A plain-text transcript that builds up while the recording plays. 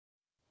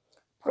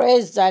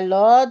Praise the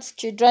Lord,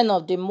 children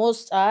of the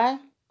Most High.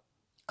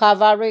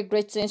 Calvary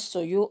greetings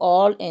to you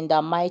all in the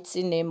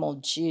mighty name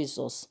of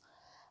Jesus.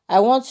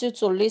 I want you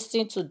to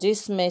listen to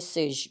this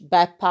message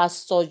by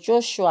Pastor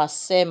Joshua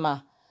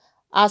Sema.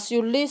 As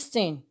you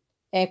listen,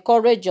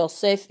 encourage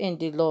yourself in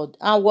the Lord,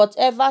 and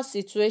whatever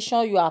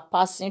situation you are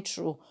passing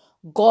through,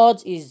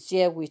 God is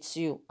there with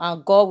you,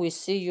 and God will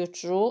see you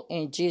through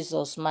in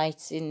Jesus'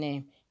 mighty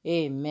name.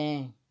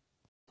 Amen.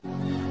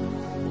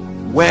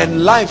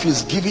 When life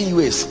is giving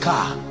you a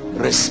scar,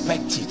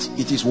 respect it.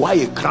 It is why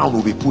a crown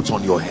will be put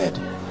on your head.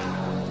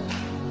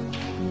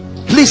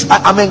 Please,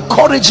 I'm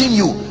encouraging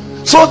you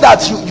so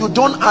that you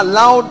don't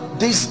allow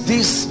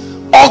this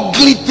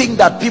ugly thing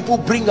that people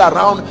bring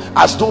around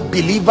as though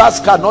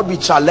believers cannot be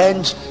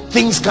challenged,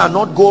 things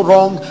cannot go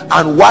wrong,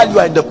 and while you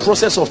are in the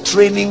process of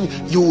training,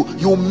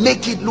 you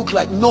make it look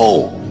like,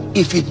 no.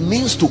 If it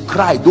means to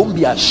cry, don't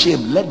be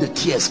ashamed. Let the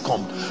tears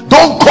come.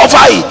 Don't cover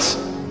it.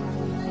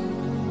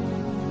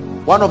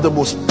 One of the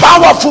most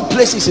powerful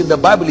places in the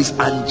Bible is,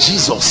 and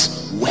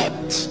Jesus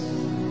wept.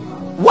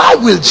 Why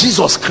will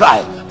Jesus cry?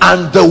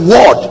 And the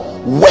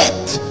word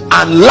wept,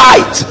 and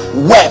light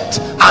wept,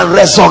 and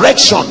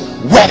resurrection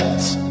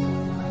wept.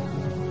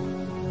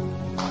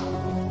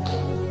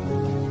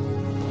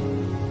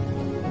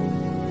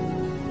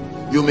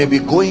 You may be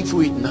going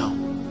through it now.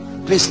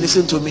 Please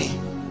listen to me.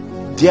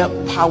 Dear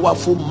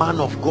powerful man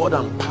of God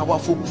and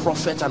powerful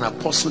prophet and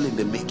apostle in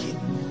the making,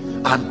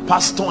 and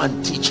pastor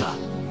and teacher.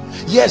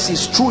 Yes,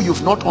 it's true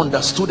you've not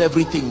understood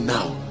everything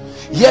now.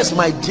 Yes,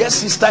 my dear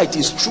sister, it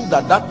is true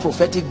that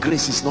prophetic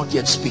grace is not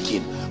yet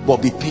speaking,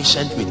 but be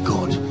patient with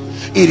God.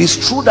 It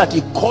is true that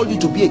he called you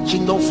to be a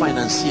kingdom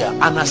financier,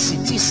 and as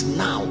it is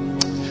now,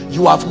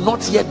 you have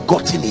not yet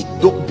gotten it.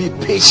 Don't be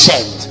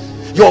patient.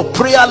 Your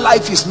prayer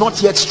life is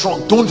not yet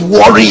strong. Don't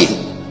worry.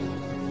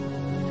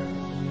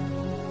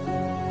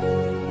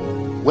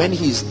 When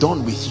he is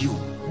done with you,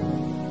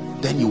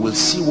 then you will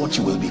see what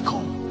you will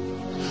become.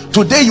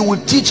 Today you will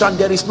teach and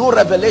there is no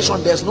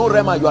revelation, there's no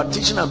rhema. You are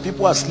teaching and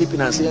people are sleeping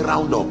and say,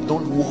 round up.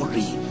 Don't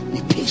worry,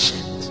 be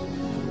patient.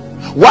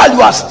 While you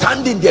are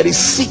standing, there is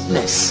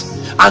sickness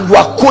and you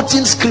are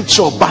quoting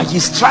scripture, by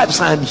his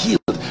stripes I am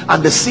healed,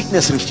 and the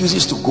sickness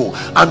refuses to go.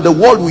 And the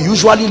world will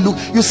usually look,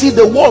 you see,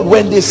 the world,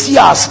 when they see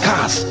our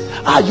scars,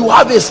 you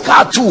have a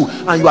scar too,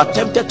 and you are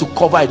tempted to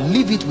cover it.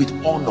 Leave it with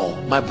honor.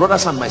 My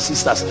brothers and my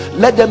sisters,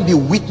 let them be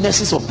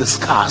witnesses of the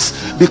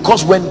scars,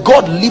 because when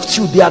God lifts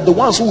you, they are the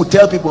ones who will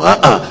tell people,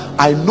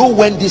 I know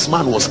when this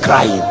man was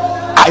crying,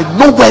 I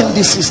know when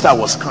this sister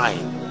was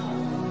crying.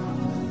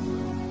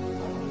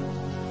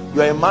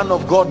 You are a man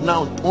of God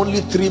now.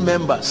 Only 3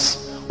 members,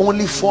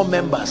 only 4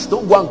 members.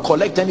 Don't go and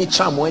collect any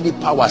charm or any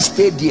power.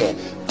 Stay there,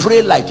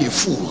 pray like a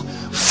fool,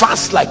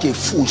 fast like a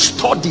fool,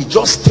 study,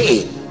 just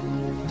stay.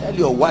 Tell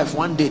your wife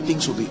one day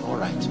things will be all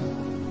right.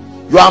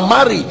 You are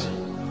married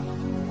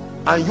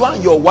and you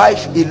and your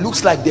wife, it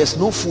looks like there's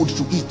no food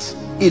to eat.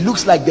 It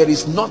looks like there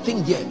is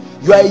nothing there.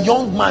 You are a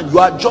young man, you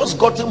are just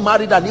gotten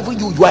married, and even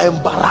you are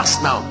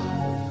embarrassed now.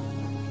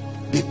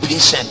 Be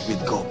patient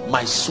with God.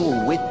 My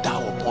soul, wait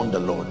thou upon the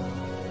Lord.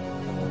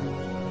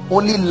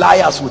 Only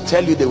liars will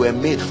tell you they were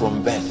made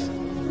from birth.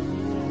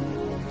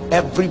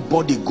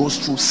 Everybody goes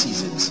through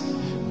seasons.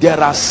 There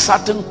are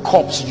certain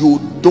cups, you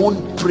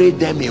don't pray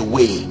them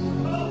away.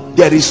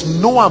 There is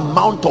no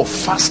amount of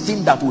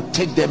fasting that will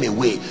take them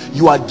away.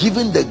 You are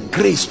given the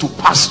grace to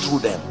pass through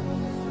them.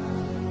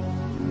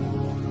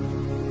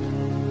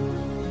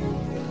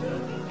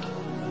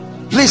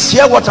 Please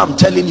hear what I'm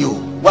telling you.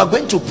 We are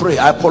going to pray.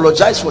 I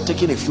apologize for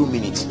taking a few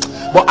minutes,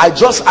 but I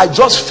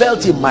just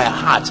felt in my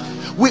heart,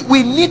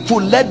 we need to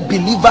let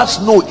believers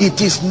know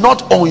it is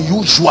not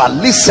unusual.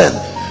 Listen,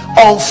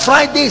 on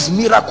Friday's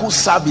miracle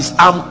service,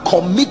 I'm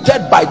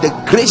committed by the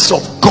grace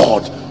of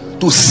God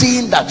to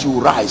seeing that you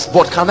rise.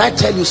 But can I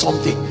tell you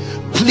something?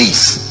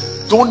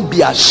 Please don't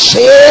be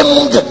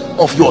ashamed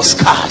of your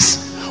scars.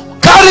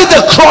 Carry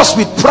the cross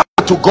with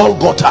pride to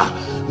Golgotha,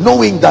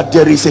 knowing that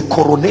there is a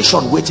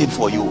coronation waiting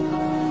for you.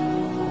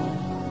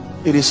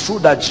 It is true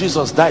that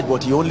Jesus died,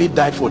 but he only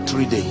died for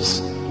 3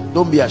 days.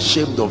 Don't be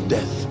ashamed of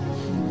death.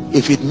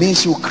 If it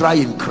means you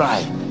cry,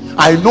 cry.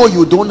 I know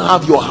you don't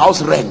have your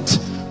house rent.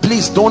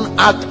 Please don't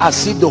act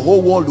as if the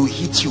whole world will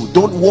hit you.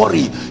 Don't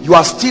worry, you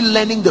are still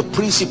learning the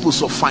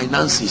principles of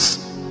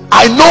finances.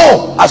 I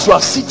know as you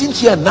are sitting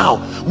here now,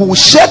 we will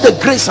share the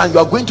grace and you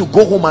are going to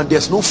go home and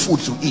there's no food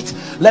to eat.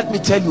 Let me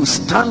tell you,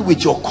 stand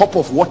with your cup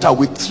of water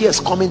with tears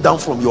coming down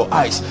from your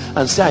eyes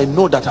and say, I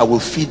know that I will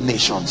feed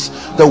nations.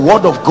 The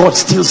word of God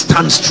still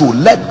stands true.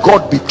 Let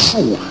God be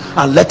true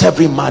and let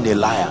every man a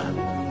liar.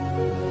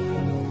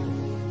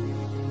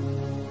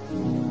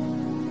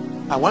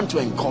 I want to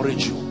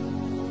encourage you.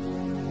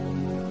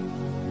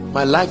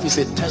 My life is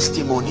a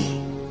testimony.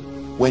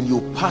 When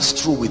you pass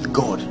through with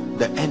God,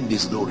 the end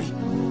is glory.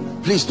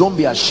 Please don't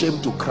be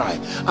ashamed to cry.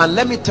 And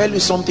let me tell you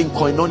something,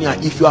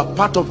 Koinonia, if you are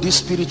part of this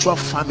spiritual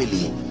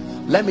family,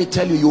 let me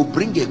tell you, you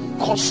bring a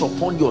curse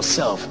upon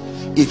yourself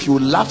if you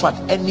laugh at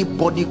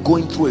anybody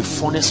going through a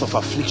furnace of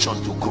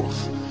affliction to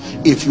growth.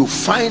 If you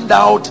find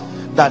out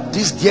that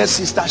this dear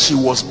sister, she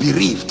was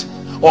bereaved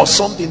or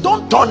something,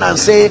 don't turn and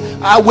say,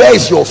 where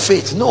is your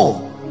faith? No,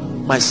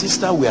 my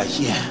sister, we are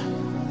here.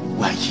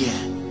 We are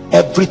here.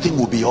 Everything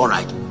will be all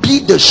right. Be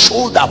the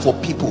shoulder for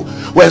people.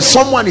 When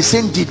someone is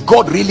saying, did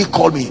God really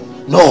call me?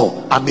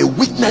 No, I'm a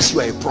witness.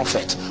 You are a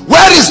prophet.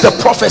 Where is the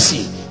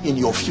prophecy in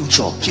your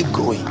future? Keep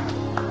growing.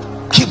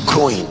 Keep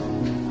growing.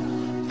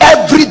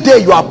 Every day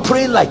you are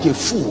praying like a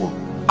fool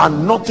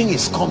and nothing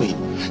is coming.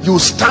 You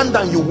stand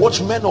and you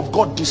watch men of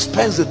God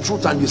dispense the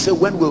truth and you say,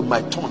 when will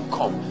my turn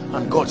come?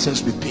 And God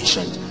says, be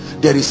patient.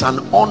 There is an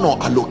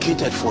honor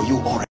allocated for you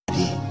already.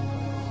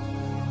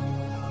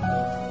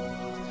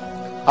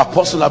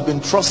 Apostle, I've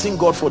been trusting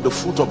God for the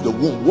fruit of the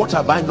womb. What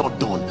have I not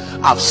done?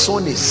 I've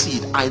sown a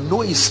seed. I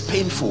know it's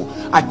painful.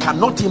 I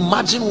cannot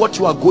imagine what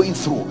you are going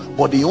through,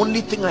 but the only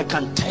thing I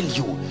can tell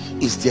you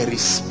is there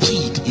is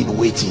speed in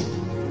waiting.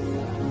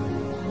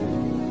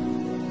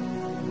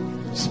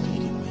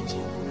 Speed in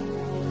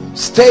waiting.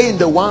 Stay in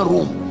the one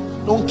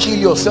room. Don't kill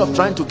yourself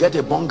trying to get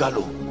a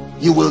bungalow.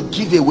 You will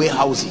give away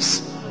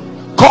houses.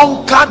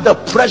 Conquer the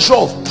pressure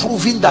of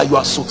proving that you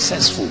are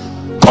successful.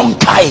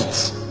 Conquer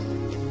it.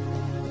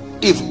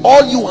 If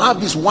all you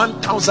have is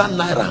 1,000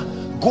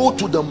 naira, go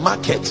to the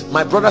market.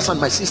 My brothers and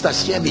my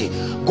sisters, hear me.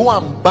 Go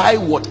and buy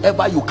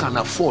whatever you can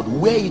afford.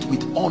 Wear it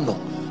with honor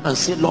and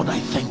say, Lord, I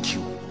thank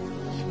you.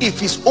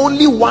 If it's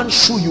only one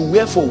shoe you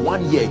wear for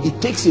 1 year,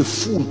 it takes a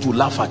fool to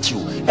laugh at you.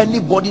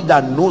 Anybody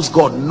that knows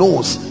God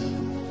knows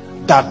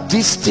that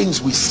these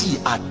things we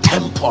see are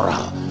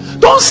temporal.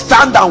 Don't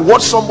stand and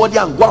watch somebody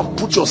and go and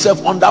put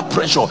yourself under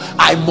pressure.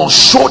 I must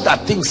show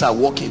that things are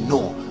working.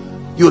 No,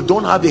 you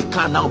don't have a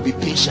car now. Be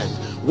patient.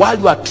 While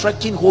you are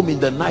trekking home in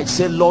the night,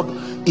 say, Lord,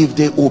 if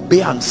they obey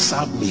and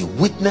serve me,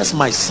 witness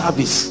my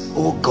service,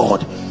 oh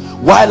God.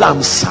 While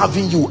I'm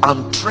serving you,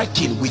 I'm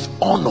trekking with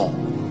honor.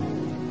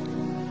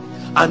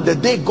 And the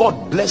day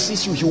God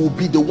blesses you, he will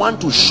be the one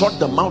to shut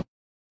the mouth.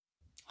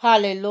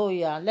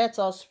 Hallelujah. Let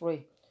us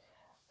pray.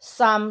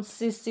 Psalm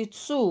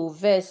 62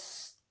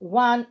 verse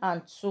 1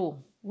 and 2,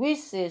 which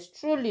says,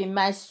 truly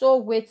my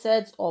soul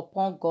waited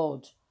upon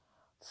God.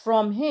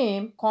 From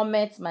him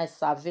cometh my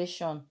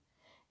salvation.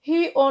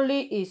 He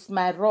only is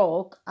my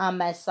rock and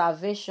my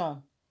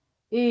salvation.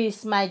 He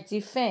is my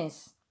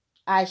defense.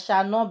 I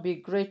shall not be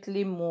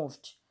greatly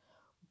moved.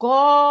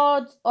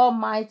 God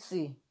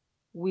Almighty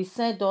will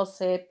send us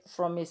help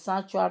from a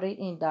sanctuary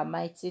in the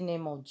mighty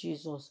name of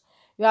Jesus.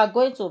 You are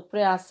going to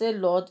pray and say,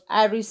 Lord,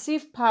 I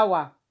receive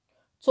power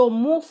to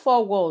move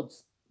forward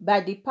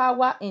by the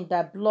power in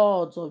the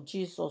blood of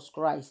Jesus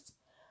Christ.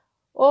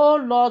 Oh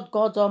Lord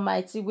God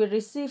Almighty, we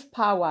receive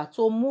power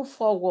to move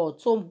forward,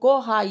 to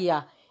go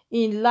higher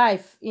in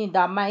life in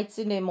the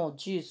mighty name of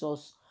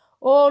Jesus.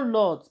 Oh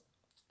Lord,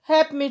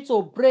 help me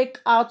to break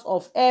out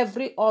of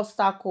every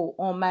obstacle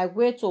on my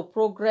way to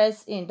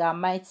progress in the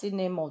mighty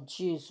name of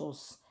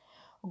Jesus.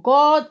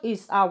 God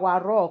is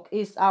our rock,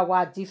 is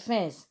our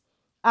defense,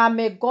 and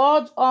may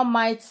God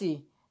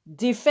Almighty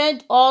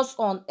defend us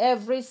on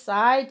every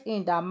side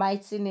in the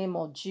mighty name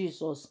of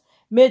Jesus.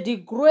 May the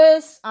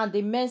grace and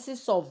the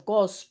mercies of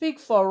God speak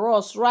for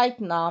us right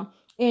now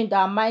in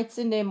the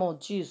mighty name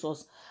of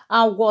Jesus.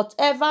 And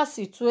whatever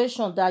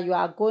situation that you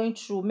are going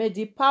through, may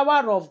the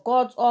power of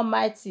God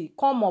Almighty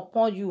come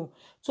upon you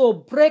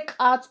to break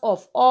out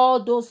of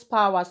all those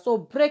powers, to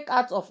break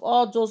out of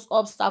all those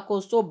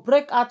obstacles, to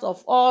break out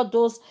of all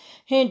those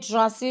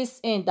hindrances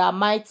in the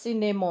mighty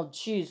name of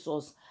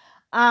Jesus.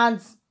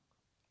 And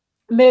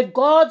may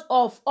God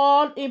of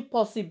all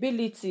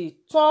impossibility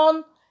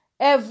turn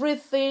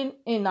everything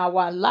in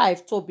our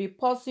life to be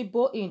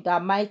possible in the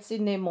mighty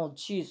name of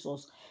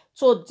Jesus.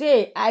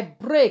 Today, I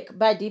break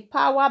by the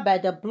power, by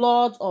the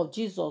blood of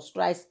Jesus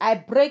Christ, I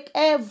break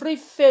every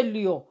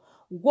failure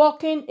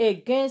working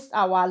against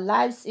our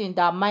lives in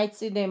the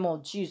mighty name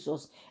of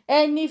Jesus.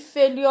 Any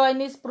failure,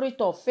 any spirit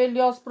of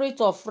failure,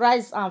 spirit of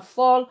rise and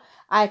fall,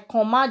 I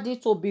command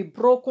it to be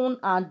broken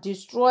and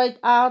destroyed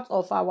out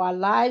of our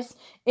lives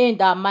in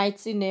the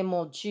mighty name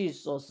of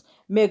Jesus.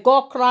 May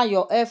God crown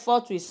your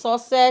effort with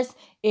success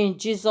in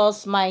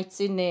Jesus'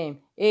 mighty name.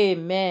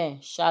 Amen.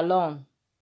 Shalom.